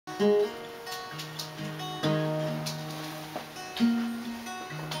I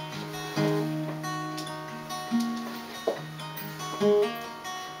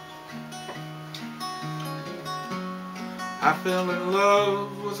fell in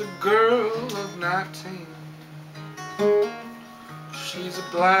love with a girl of 19. She's a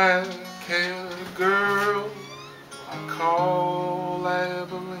black-haired girl I call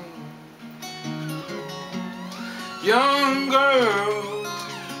Abilene. Young girl,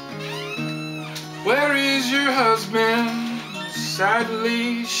 where is your husband?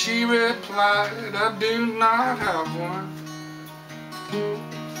 Sadly she replied, I do not have one.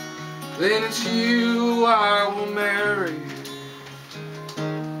 Then it's you I will marry,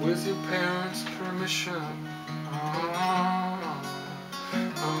 with your parents' permission.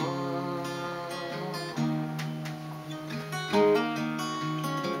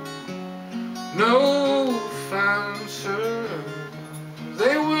 No, fine sir,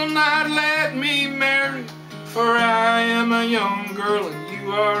 they will not let me marry, for I am a young girl and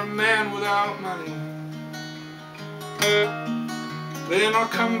you are a man without money. Then I'll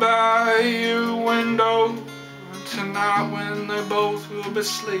come by your window tonight when they both will be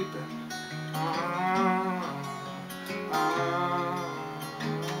sleeping.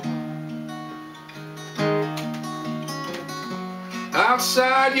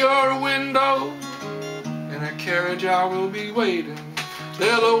 Outside your window, in a carriage I will be waiting.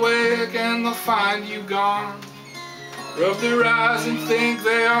 They'll awake and they'll find you gone. Rub their eyes and think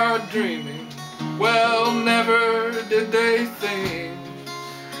they are dreaming. Well, never did they think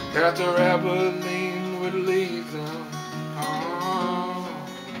that their Abilene would leave them.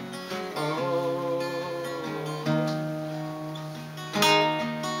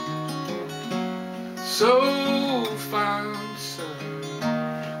 So fine, sir,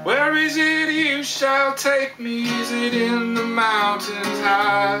 where is it you shall take me? Is it in the mountains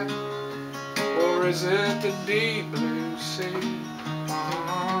high, or is it the deep blue sea?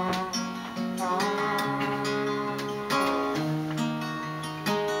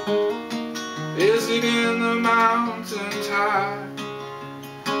 Is it in the mountains high,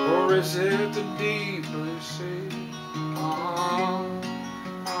 or is it the deep blue sea?